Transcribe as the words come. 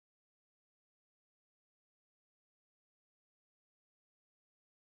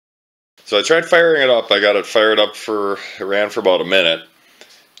So I tried firing it up. I got it fired up it ran for about a minute.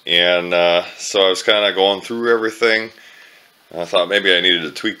 And so I was kind of going through everything. I thought maybe I needed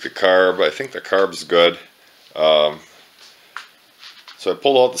to tweak the carb. I think the carb's good. So I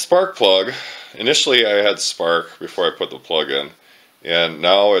pulled out the spark plug. Initially I had spark before I put the plug in. And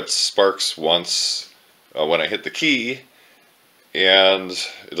now it sparks once when I hit the key, and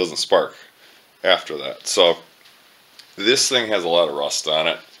it doesn't spark after that. So this thing has a lot of rust on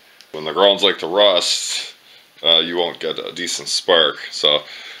it. When the grounds like to rust, you won't get a decent spark. So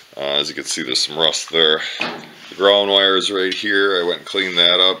as you can see, there's some rust there. The ground wire is right here. I went and cleaned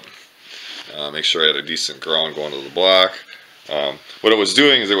that up. Make sure I had a decent ground going to the block. What it was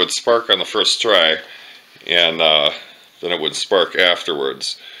doing is it would spark on the first try, and then it would spark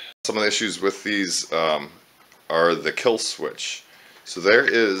afterwards. Some of the issues with these are the kill switch. So there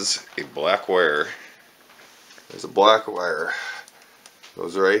is a black wire. There's a black wire.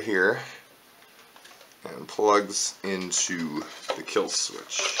 Goes right here and plugs into the kill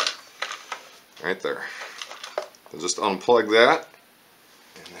switch. Right there. So just unplug that,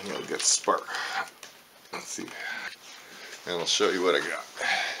 and then you'll get spark. Let's see. And I'll show you what I got.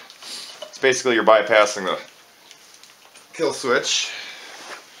 It's basically you're bypassing the kill switch.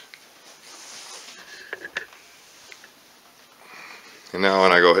 And now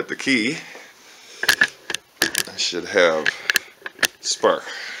when I go hit the key, I should have spark.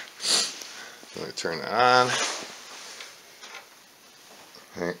 Let me turn that on.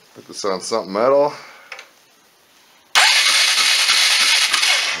 Okay, put this on something metal. I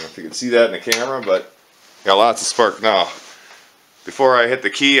don't know if you can see that in the camera, but got lots of spark now. Before I hit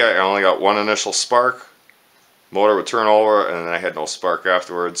the key, I only got one initial spark. Motor would turn over, and then I had no spark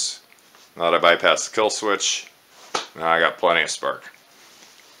afterwards. Now that I bypassed the kill switch, now I got plenty of spark.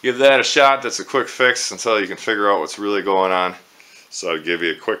 Give that a shot. That's a quick fix until you can figure out what's really going on. So I'll give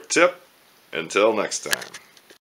you a quick tip. Until next time.